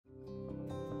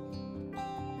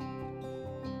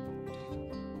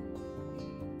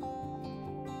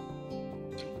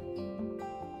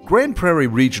Grande Prairie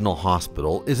Regional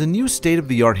Hospital is a new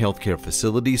state-of-the-art healthcare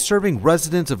facility serving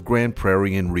residents of Grande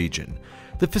Prairie and region.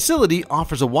 The facility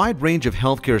offers a wide range of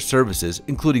healthcare services,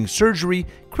 including surgery,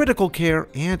 critical care,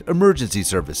 and emergency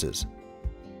services.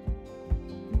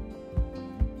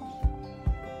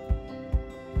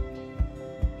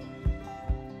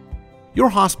 Your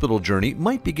hospital journey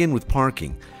might begin with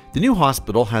parking. The new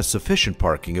hospital has sufficient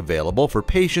parking available for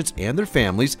patients and their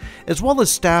families, as well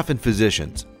as staff and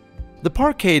physicians. The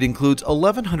parkade includes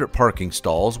 1,100 parking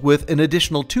stalls with an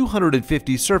additional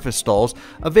 250 surface stalls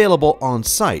available on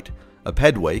site. A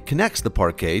pedway connects the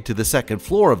parkade to the second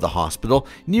floor of the hospital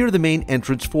near the main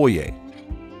entrance foyer.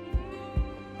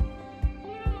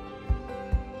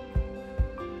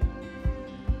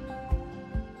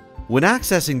 When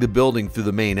accessing the building through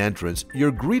the main entrance,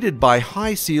 you're greeted by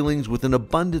high ceilings with an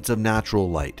abundance of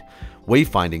natural light.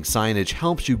 Wayfinding signage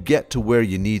helps you get to where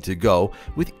you need to go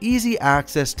with easy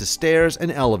access to stairs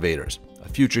and elevators, a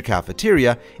future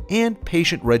cafeteria, and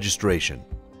patient registration.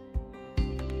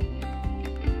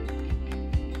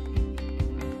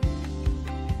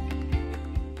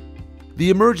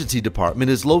 The emergency department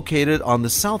is located on the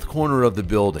south corner of the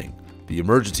building. The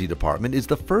emergency department is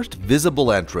the first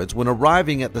visible entrance when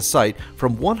arriving at the site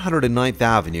from 109th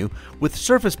Avenue, with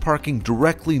surface parking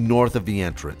directly north of the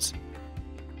entrance.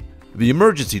 The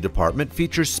emergency department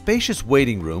features spacious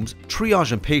waiting rooms,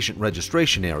 triage and patient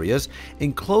registration areas,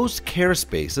 enclosed care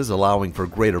spaces allowing for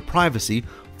greater privacy,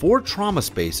 4 trauma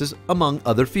spaces, among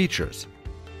other features.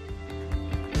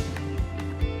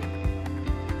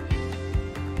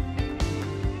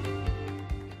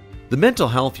 The mental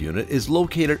health unit is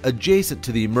located adjacent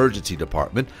to the emergency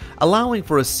department, allowing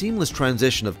for a seamless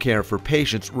transition of care for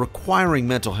patients requiring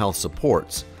mental health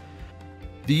supports.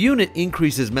 The unit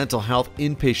increases mental health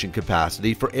inpatient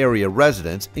capacity for area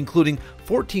residents, including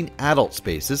 14 adult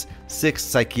spaces, 6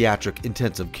 psychiatric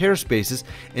intensive care spaces,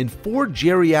 and 4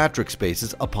 geriatric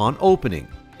spaces upon opening.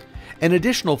 An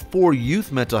additional 4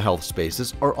 youth mental health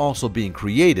spaces are also being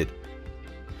created.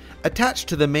 Attached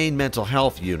to the main mental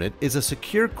health unit is a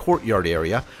secure courtyard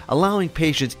area, allowing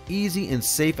patients easy and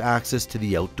safe access to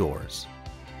the outdoors.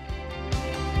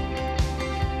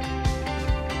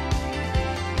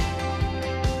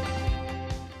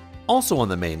 Also on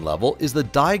the main level is the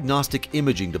diagnostic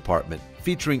imaging department,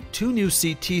 featuring 2 new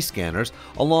CT scanners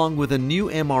along with a new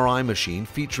MRI machine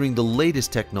featuring the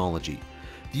latest technology.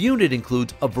 The unit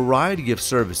includes a variety of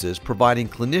services providing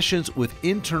clinicians with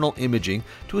internal imaging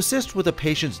to assist with a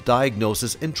patient's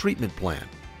diagnosis and treatment plan.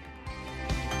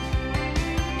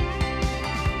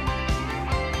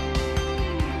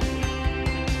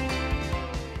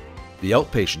 The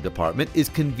outpatient department is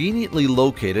conveniently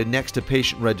located next to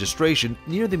patient registration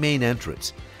near the main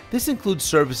entrance. This includes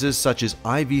services such as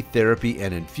IV therapy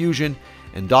and infusion,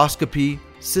 endoscopy,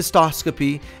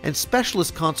 cystoscopy, and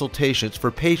specialist consultations for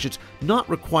patients not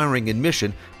requiring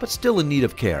admission but still in need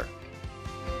of care.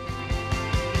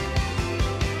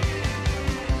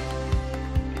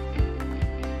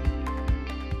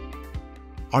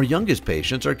 Our youngest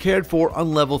patients are cared for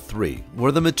on Level 3,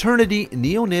 where the maternity,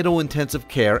 neonatal intensive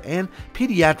care, and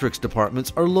pediatrics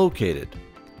departments are located.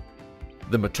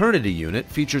 The maternity unit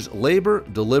features labor,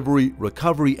 delivery,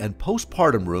 recovery, and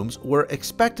postpartum rooms where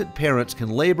expectant parents can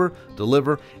labor,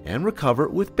 deliver, and recover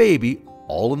with baby,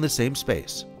 all in the same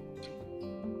space.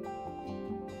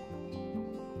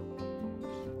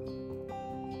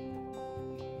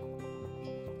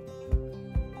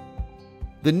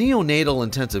 The Neonatal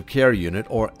Intensive Care Unit,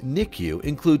 or NICU,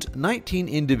 includes 19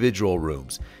 individual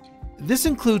rooms. This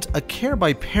includes a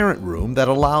care-by-parent room that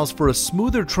allows for a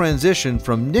smoother transition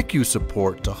from NICU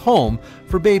support to home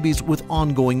for babies with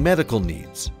ongoing medical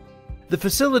needs. The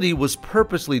facility was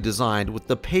purposely designed with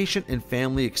the patient and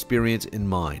family experience in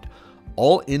mind.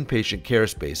 All inpatient care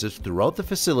spaces throughout the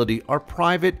facility are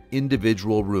private,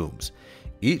 individual rooms.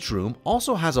 Each room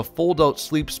also has a fold-out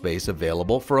sleep space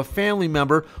available for a family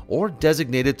member or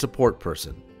designated support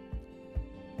person.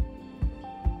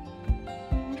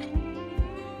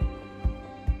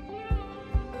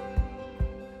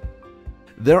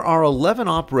 There are 11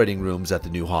 operating rooms at the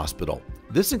new hospital.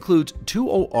 This includes 2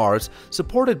 ORs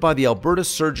supported by the Alberta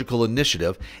Surgical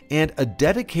Initiative and a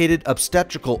dedicated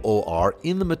obstetrical OR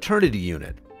in the maternity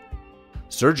unit.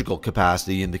 Surgical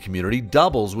capacity in the community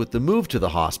doubles with the move to the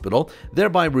hospital,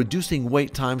 thereby reducing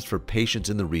wait times for patients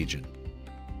in the region.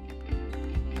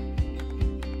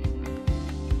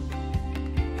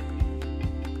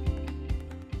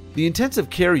 The Intensive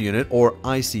Care Unit, or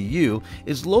ICU,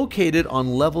 is located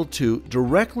on Level 2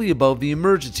 directly above the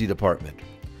Emergency Department.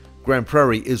 Grande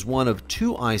Prairie is one of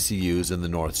 2 ICUs in the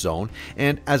North Zone,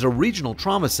 and as a regional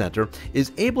trauma center,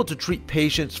 is able to treat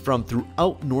patients from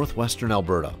throughout northwestern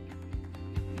Alberta.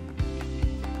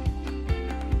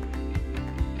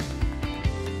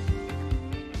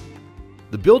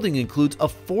 The building includes a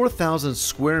 4,000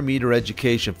 square meter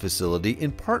education facility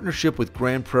in partnership with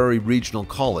Grande Prairie Regional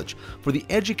College for the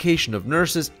education of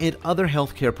nurses and other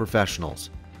healthcare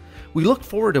professionals. We look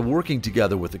forward to working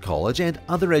together with the college and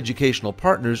other educational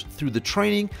partners through the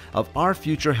training of our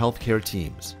future healthcare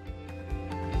teams.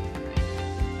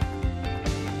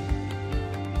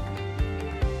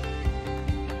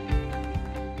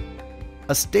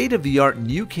 A state-of-the-art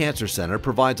new cancer center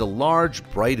provides a large,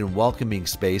 bright, and welcoming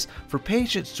space for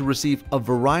patients to receive a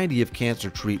variety of cancer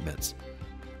treatments.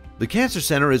 The Cancer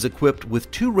Center is equipped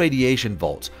with 2 radiation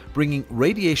vaults, bringing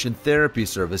radiation therapy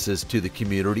services to the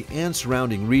community and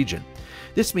surrounding region.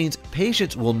 This means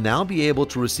patients will now be able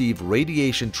to receive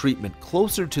radiation treatment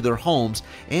closer to their homes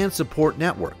and support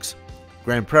networks.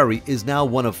 Grande Prairie is now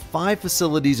one of 5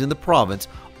 facilities in the province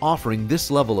offering this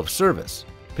level of service.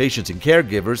 Patients and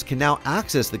caregivers can now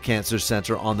access the Cancer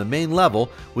Center on the main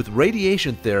level, with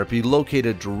radiation therapy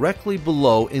located directly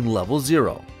below in level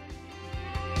 0.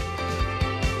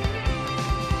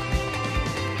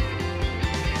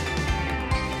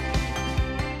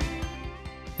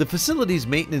 The facility's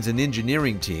maintenance and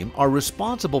engineering team are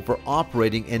responsible for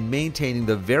operating and maintaining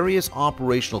the various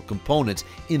operational components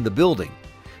in the building.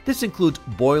 This includes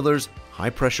boilers,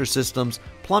 high-pressure systems,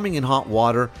 plumbing and hot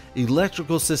water,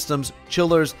 electrical systems,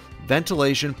 chillers,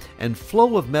 ventilation, and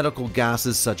flow of medical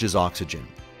gases such as oxygen.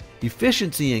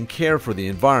 Efficiency and care for the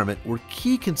environment were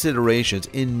key considerations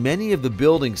in many of the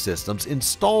building systems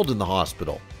installed in the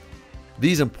hospital.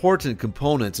 These important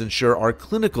components ensure our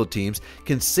clinical teams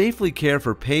can safely care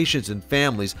for patients and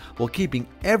families while keeping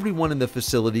everyone in the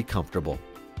facility comfortable.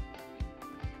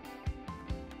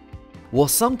 While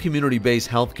some community-based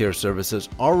healthcare services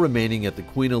are remaining at the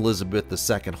Queen Elizabeth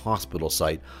II Hospital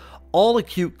site, all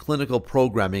acute clinical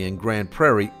programming in Grande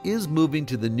Prairie is moving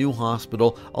to the new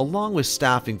hospital along with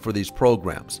staffing for these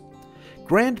programs.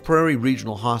 Grande Prairie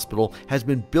Regional Hospital has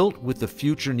been built with the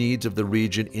future needs of the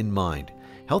region in mind.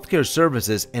 Healthcare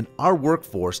services and our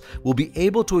workforce will be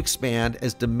able to expand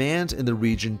as demands in the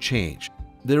region change.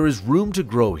 There is room to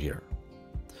grow here.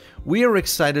 We are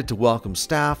excited to welcome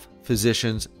staff,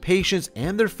 physicians, patients,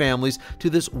 and their families to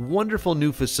this wonderful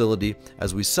new facility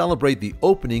as we celebrate the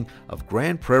opening of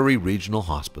Grande Prairie Regional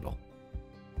Hospital.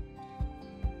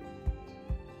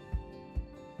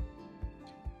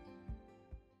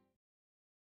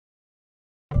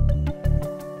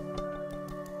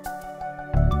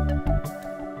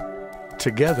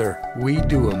 Together, we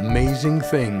do amazing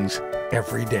things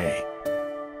every day.